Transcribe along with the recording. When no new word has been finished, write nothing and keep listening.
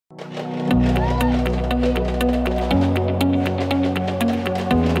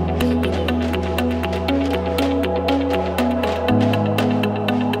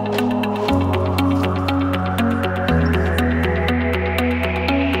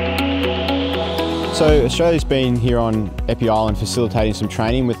So Australia's been here on Epi Island facilitating some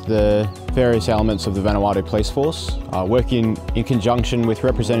training with the various elements of the Vanuatu Police Force, working in conjunction with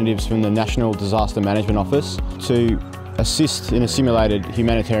representatives from the National Disaster Management Office to assist in a simulated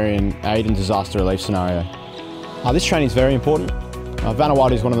humanitarian aid and disaster relief scenario. This training is very important.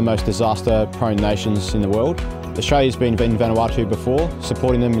 Vanuatu is one of the most disaster-prone nations in the world. Australia's been in Vanuatu before,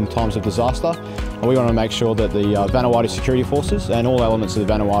 supporting them in times of disaster, and we want to make sure that the Vanuatu security forces and all elements of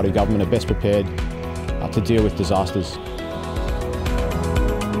the Vanuatu government are best prepared to deal with disasters.